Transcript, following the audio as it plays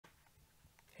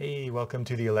Hey, welcome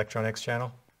to the electronics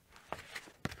channel.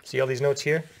 See all these notes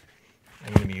here?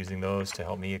 I'm going to be using those to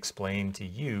help me explain to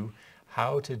you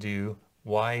how to do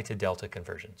Wye to Delta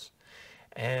conversions.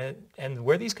 And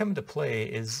where these come into play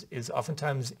is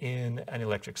oftentimes in an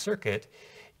electric circuit,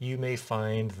 you may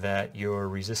find that your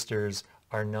resistors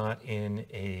are not in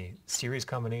a series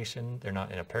combination, they're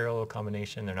not in a parallel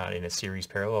combination, they're not in a series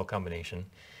parallel combination.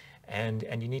 And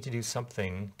you need to do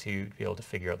something to be able to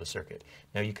figure out the circuit.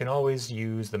 Now you can always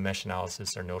use the mesh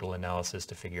analysis or nodal analysis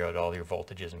to figure out all your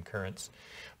voltages and currents,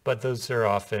 but those are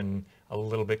often a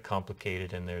little bit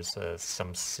complicated and there's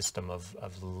some system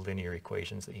of linear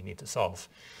equations that you need to solve.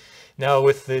 Now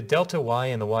with the Delta-Wye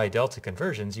and the Wye-Delta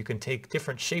conversions, you can take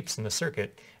different shapes in the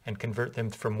circuit and convert them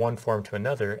from one form to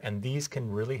another, and these can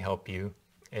really help you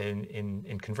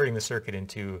in converting the circuit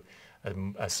into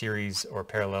a series or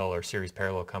parallel or series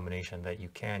parallel combination that you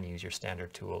can use your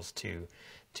standard tools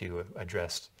to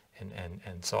address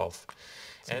and solve.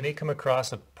 So you may come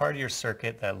across a part of your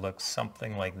circuit that looks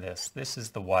something like this. This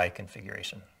is the Wye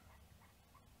configuration.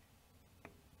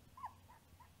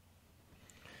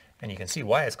 And you can see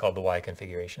why it's called the Wye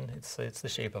configuration. It's the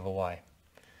shape of a Y.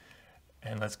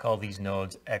 And let's call these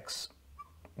nodes X,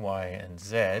 Y, and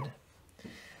Z.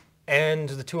 And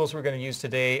the tools we're going to use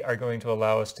today are going to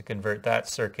allow us to convert that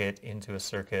circuit into a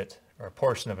circuit, or a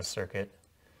portion of a circuit,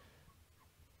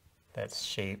 that's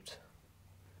shaped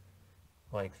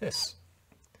like this.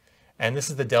 And this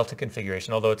is the delta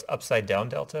configuration, although it's upside down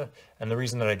delta. And the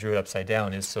reason that I drew it upside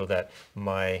down is so that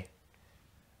my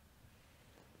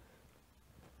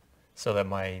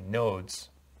nodes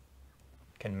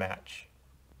can match.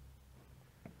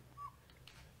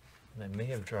 And I may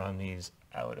have drawn these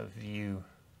out of view.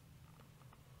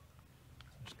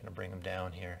 I'm just going to bring them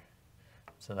down here.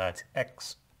 So that's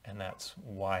X and that's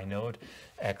Y node,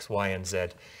 X, Y, and Z.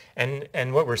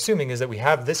 And what we're assuming is that we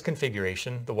have this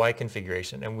configuration, the Y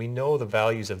configuration, and we know the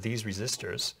values of these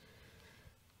resistors.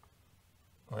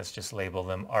 Let's just label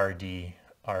them RD,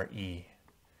 RE,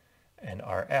 and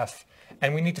RF.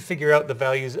 And we need to figure out the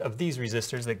values of these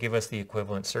resistors that give us the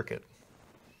equivalent circuit.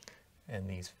 And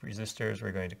these resistors,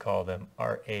 we're going to call them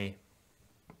RA,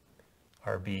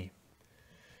 RB,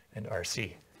 and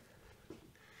RC.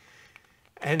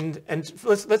 And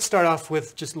let's start off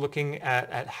with just looking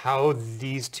at how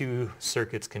these two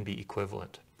circuits can be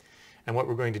equivalent. And what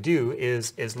we're going to do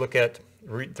is look at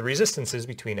the resistances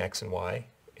between X and Y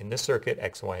in this circuit,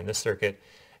 X and Y in this circuit,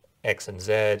 X and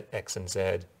Z,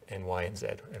 and Y and Z,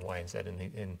 and Y and Z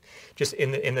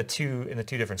in the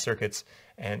two different circuits,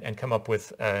 and come up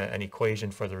with an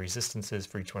equation for the resistances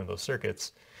for each one of those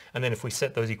circuits. And then if we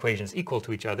set those equations equal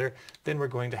to each other, then we're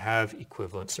going to have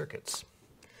equivalent circuits.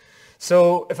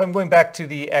 So if I'm going back to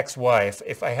the X, Y,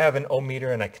 if I have an ohm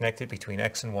meter and I connect it between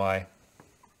X and Y,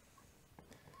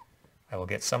 I will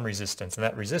get some resistance, and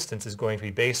that resistance is going to be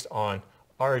based on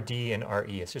RD and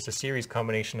RE. It's just a series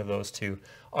combination of those two.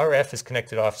 RF is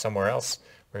connected off somewhere else.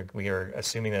 We are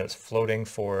assuming that it's floating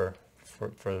for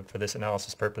this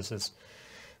analysis purposes.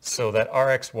 So that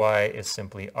RXY is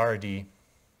simply RD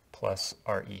plus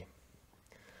RE.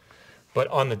 But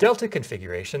on the delta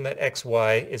configuration, that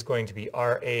XY is going to be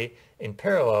RA in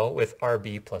parallel with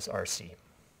RB plus RC.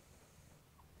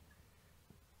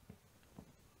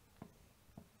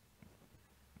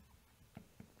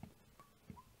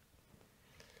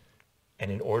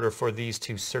 And in order for these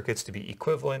two circuits to be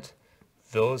equivalent,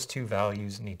 those two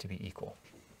values need to be equal.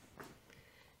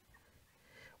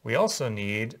 We also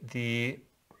need the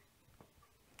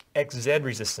XZ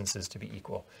resistances to be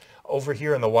equal. Over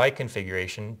here in the Y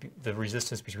configuration, the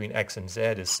resistance between X and Z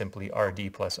is simply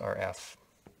RD plus RF.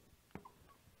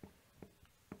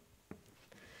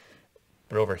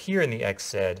 But over here in the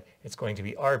XZ, it's going to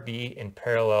be RB in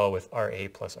parallel with RA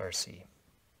plus RC.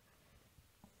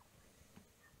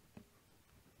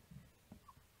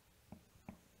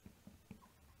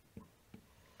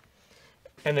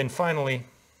 And then finally,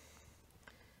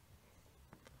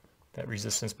 that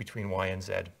resistance between Y and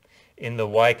Z. In the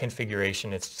Y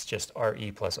configuration, it's just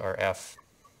RE plus RF.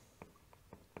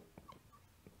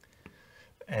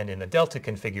 And in the delta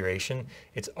configuration,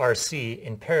 it's RC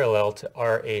in parallel to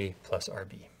RA plus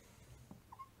RB.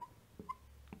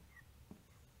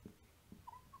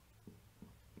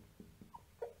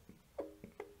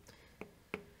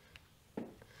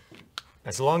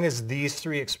 As long as these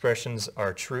three expressions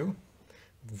are true,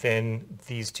 then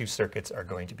these two circuits are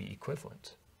going to be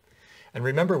equivalent. And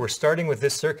remember, we're starting with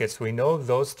this circuit, so we know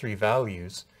those three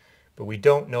values, but we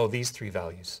don't know these three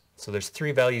values. So there's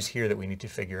three values here that we need to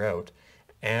figure out.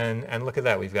 And look at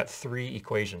that, we've got three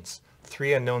equations.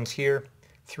 Three unknowns here,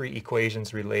 three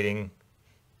equations relating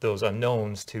those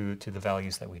unknowns to the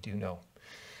values that we do know.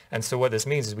 And so what this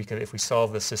means is if we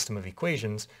solve the system of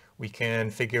equations, we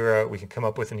can come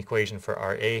up with an equation for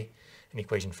RA, an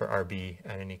equation for RB,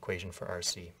 and an equation for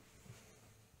RC.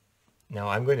 Now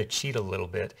I'm going to cheat a little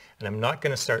bit, and I'm not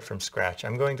going to start from scratch.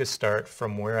 I'm going to start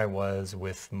from where I was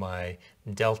with my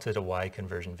delta to Y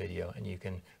conversion video, and you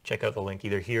can check out the link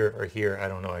either here or here. I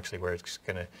don't know actually where it's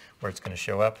going to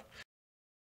show up.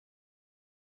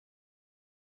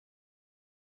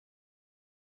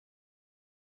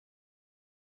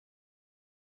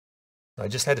 I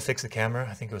just had to fix the camera.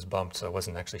 I think it was bumped, so I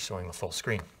wasn't actually showing the full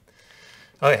screen.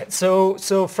 Okay, so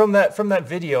from that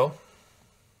video,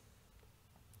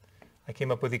 I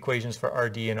came up with equations for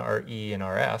RD and RE and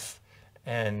RF,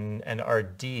 and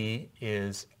RD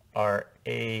is RA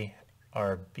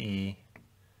RB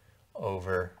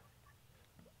over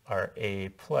RA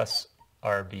plus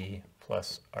RB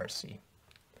plus RC.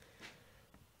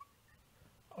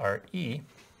 RE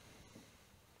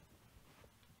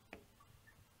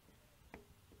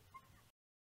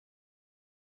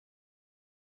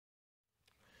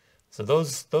so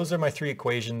those are my three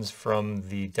equations from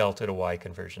the delta to Y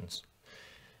conversions.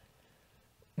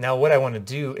 Now what I want to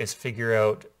do is figure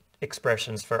out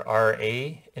expressions for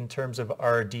RA in terms of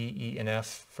RD, E, and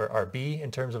F, for RB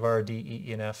in terms of RD, E,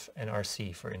 and F, and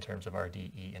RC for in terms of RD,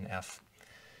 E, and F.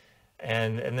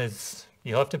 And there's,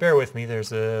 you'll have to bear with me,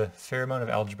 there's a fair amount of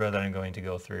algebra that I'm going to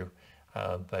go through,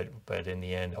 but in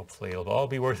the end, hopefully it'll all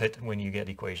be worth it when you get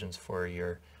equations for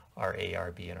your RA,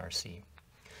 RB, and RC.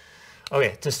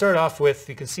 Okay, to start off with,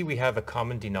 you can see we have a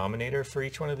common denominator for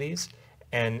each one of these.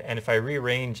 And if I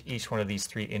rearrange each one of these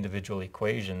three individual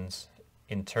equations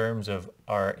in terms of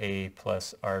RA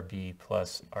plus RB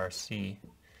plus RC,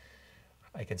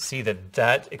 I can see that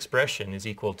that expression is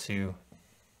equal to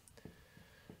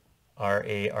RA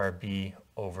RB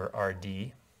over RD.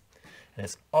 And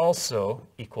it's also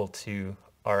equal to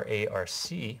RA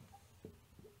RC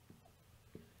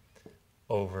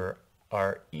over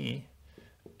RE.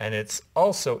 And it's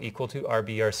also equal to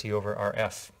RB RC over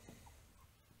RF.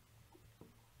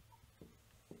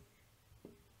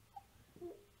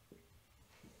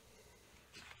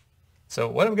 So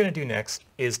what I'm going to do next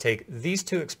is take these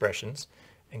two expressions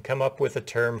and come up with a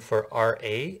term for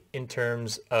RA in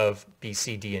terms of B,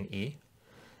 C, D, and E,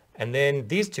 and then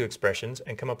these two expressions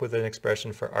and come up with an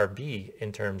expression for RB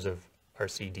in terms of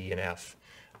RC, D, and F.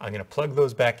 I'm going to plug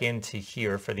those back into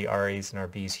here for the RAs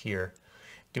and RBs here,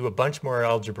 do a bunch more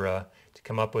algebra to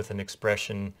come up with an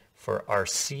expression for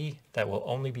RC that will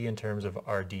only be in terms of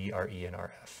RD, RE, and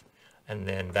RF. And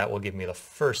then that will give me the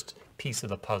first piece of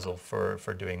the puzzle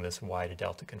for doing this Y to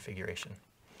delta configuration.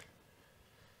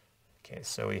 Okay,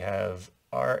 so we have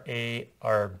RA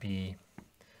RB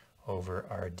over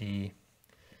RD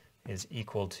is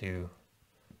equal to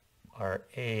RA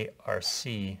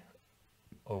RC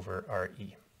over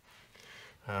RE.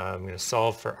 I'm going to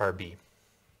solve for RB.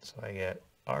 So I get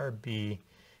RB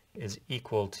is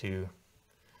equal to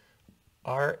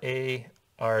RA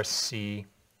RC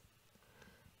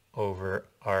over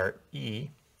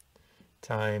RE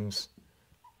times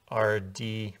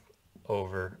RD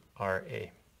over RA.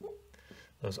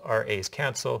 Those RAs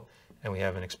cancel, and we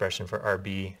have an expression for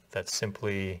RB that's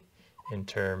simply in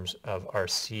terms of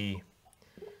RC,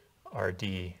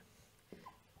 RD,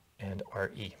 and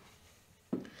RE.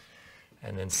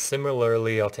 And then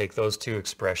similarly, I'll take those two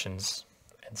expressions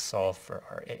and solve for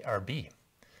RB.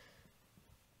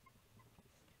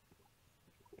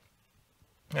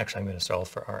 Actually, I'm going to solve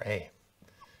for RA.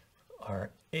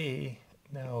 RA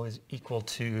now is equal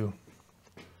to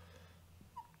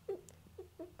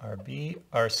RB,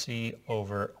 RC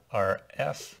over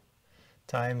RF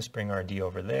times, bring RD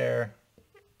over there,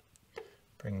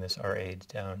 bring this RA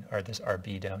down, or this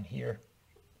RB down here.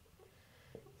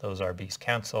 Those RBs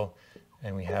cancel,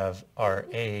 and we have RA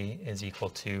is equal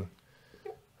to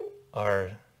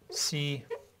RC,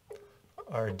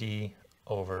 RD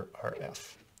over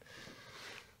RF.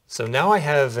 So now I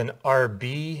have an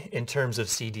RB in terms of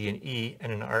CD and E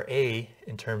and an RA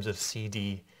in terms of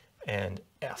CD and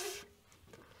F.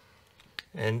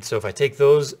 And so if I take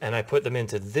those and I put them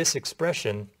into this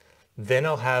expression, then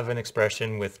I'll have an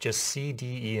expression with just C,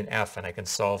 D, E, and F, and I can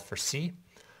solve for C,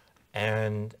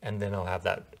 and then I'll have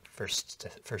that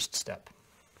first step.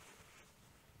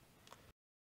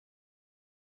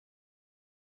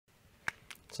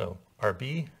 So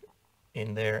RB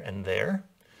in there,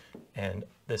 and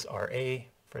this RA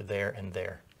for there and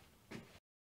there.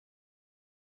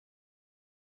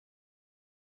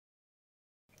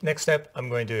 Next step, I'm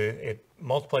going to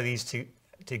multiply these two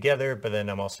together, but then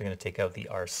I'm also going to take out the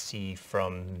RC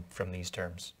from these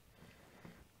terms.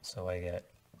 So I get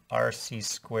RC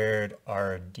squared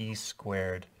RD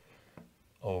squared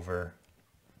over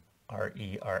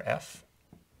RE, RF,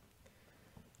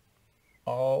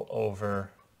 all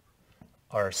over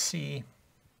RC,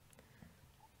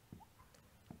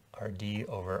 RD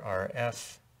over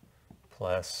RF,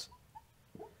 plus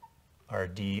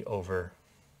RD over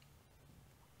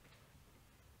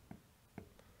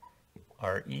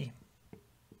RE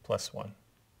plus 1.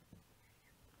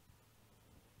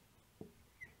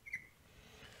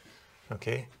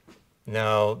 Okay,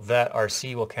 now that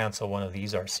RC will cancel one of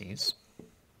these RCs.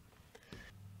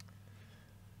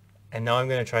 And now I'm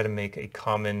going to try to make a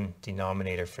common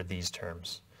denominator for these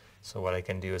terms. So what I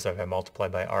can do is if I multiply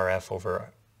by RF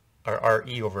over, or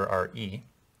RE over RE,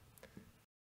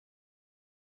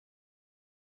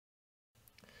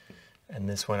 and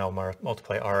this one I'll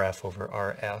multiply RF over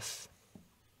RF.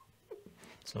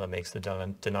 So that makes the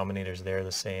denominators there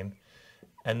the same.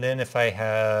 And then if I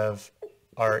have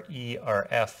RE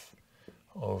RF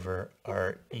over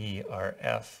RE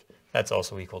RF, that's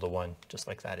also equal to 1, just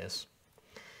like that is.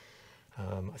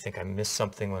 I think I missed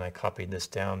something when I copied this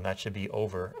down. That should be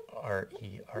over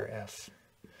RE RF.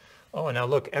 Oh, and now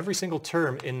look, every single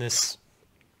term in this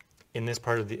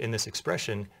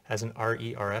expression has an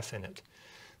RE RF in it.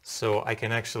 So I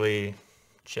can actually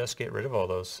just get rid of all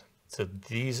those. So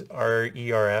these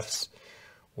RERFs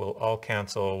will all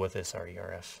cancel with this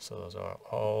RERF. So those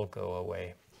all go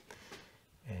away.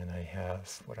 And I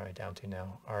have, what am I down to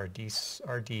now? RD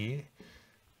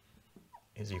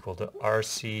is equal to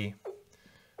RC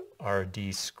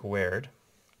RD squared,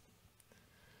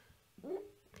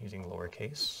 using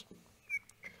lowercase,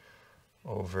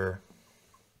 over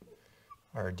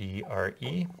RD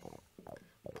RE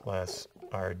plus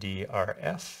RD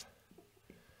RF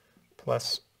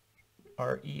plus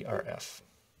RE RF.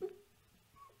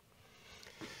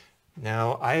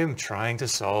 Now I am trying to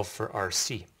solve for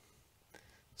RC.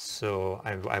 So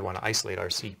I want to isolate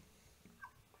RC.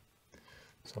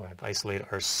 So I isolate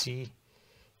RC.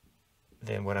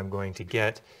 Then what I'm going to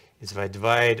get is if I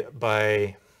divide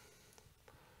by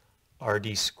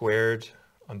RD squared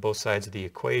on both sides of the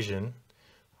equation,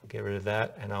 I'll get rid of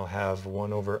that and I'll have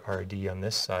 1 over RD on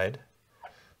this side.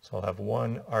 So I'll have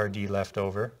 1 RD left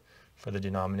over for the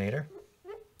denominator.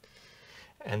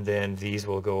 And then these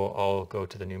will all go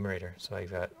to the numerator. So I've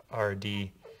got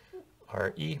RD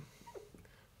RE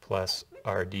plus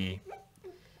RD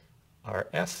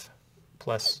RF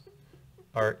plus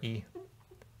RE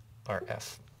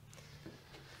RF.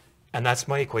 And that's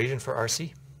my equation for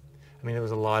RC. I mean, it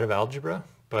was a lot of algebra,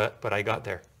 but I got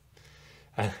there.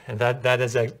 And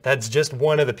that's just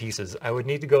one of the pieces. I would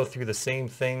need to go through the same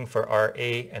thing for RA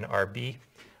and RB.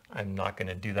 I'm not going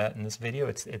to do that in this video.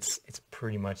 It's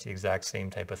pretty much the exact same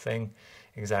type of thing,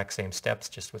 exact same steps,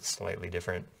 just with slightly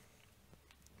different,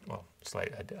 well,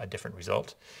 a different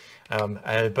result.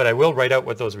 But I will write out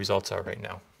what those results are right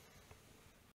now.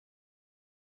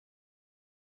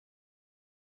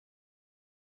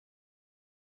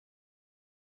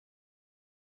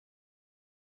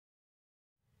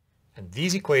 And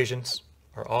these equations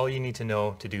are all you need to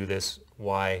know to do this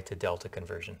Y to delta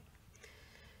conversion.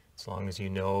 As long as you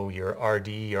know your RD,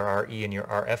 your RE, and your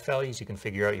RF values, you can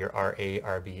figure out your RA,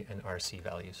 RB, and RC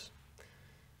values.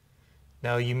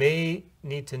 Now you may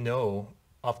need to know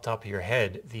off the top of your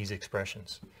head these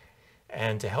expressions.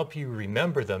 And to help you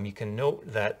remember them, you can note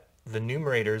that the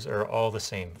numerators are all the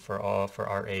same for RA,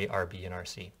 RB, and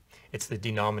RC. It's the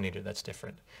denominator that's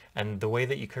different. And the way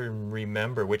that you can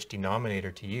remember which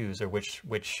denominator to use or which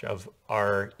of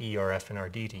RE, RF, and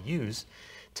RD to use,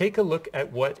 take a look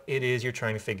at what it is you're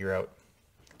trying to figure out.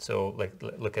 So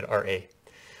look at RA.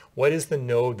 What is the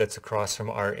node that's across from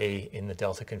RA in the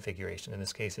delta configuration? In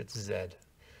this case, it's Z.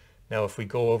 Now, if we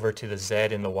go over to the Z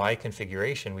in the Y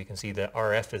configuration, we can see that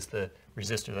RF is the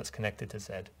resistor that's connected to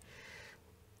Z.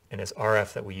 And it's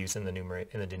RF that we use in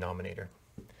the denominator.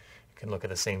 You can look at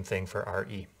the same thing for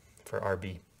RE, for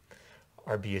RB.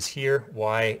 RB is here,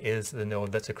 Y is the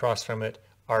node that's across from it,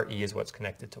 RE is what's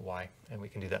connected to Y. And we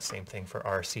can do that same thing for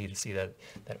RC to see that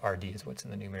RD is what's in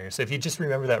the numerator. So if you just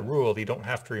remember that rule, you don't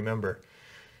have to remember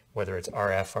whether it's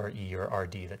RF, RE, or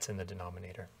RD that's in the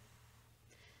denominator.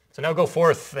 So now go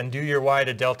forth and do your Y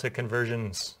to delta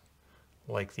conversions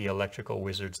like the electrical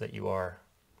wizards that you are.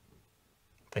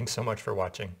 Thanks so much for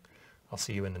watching. I'll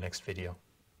see you in the next video.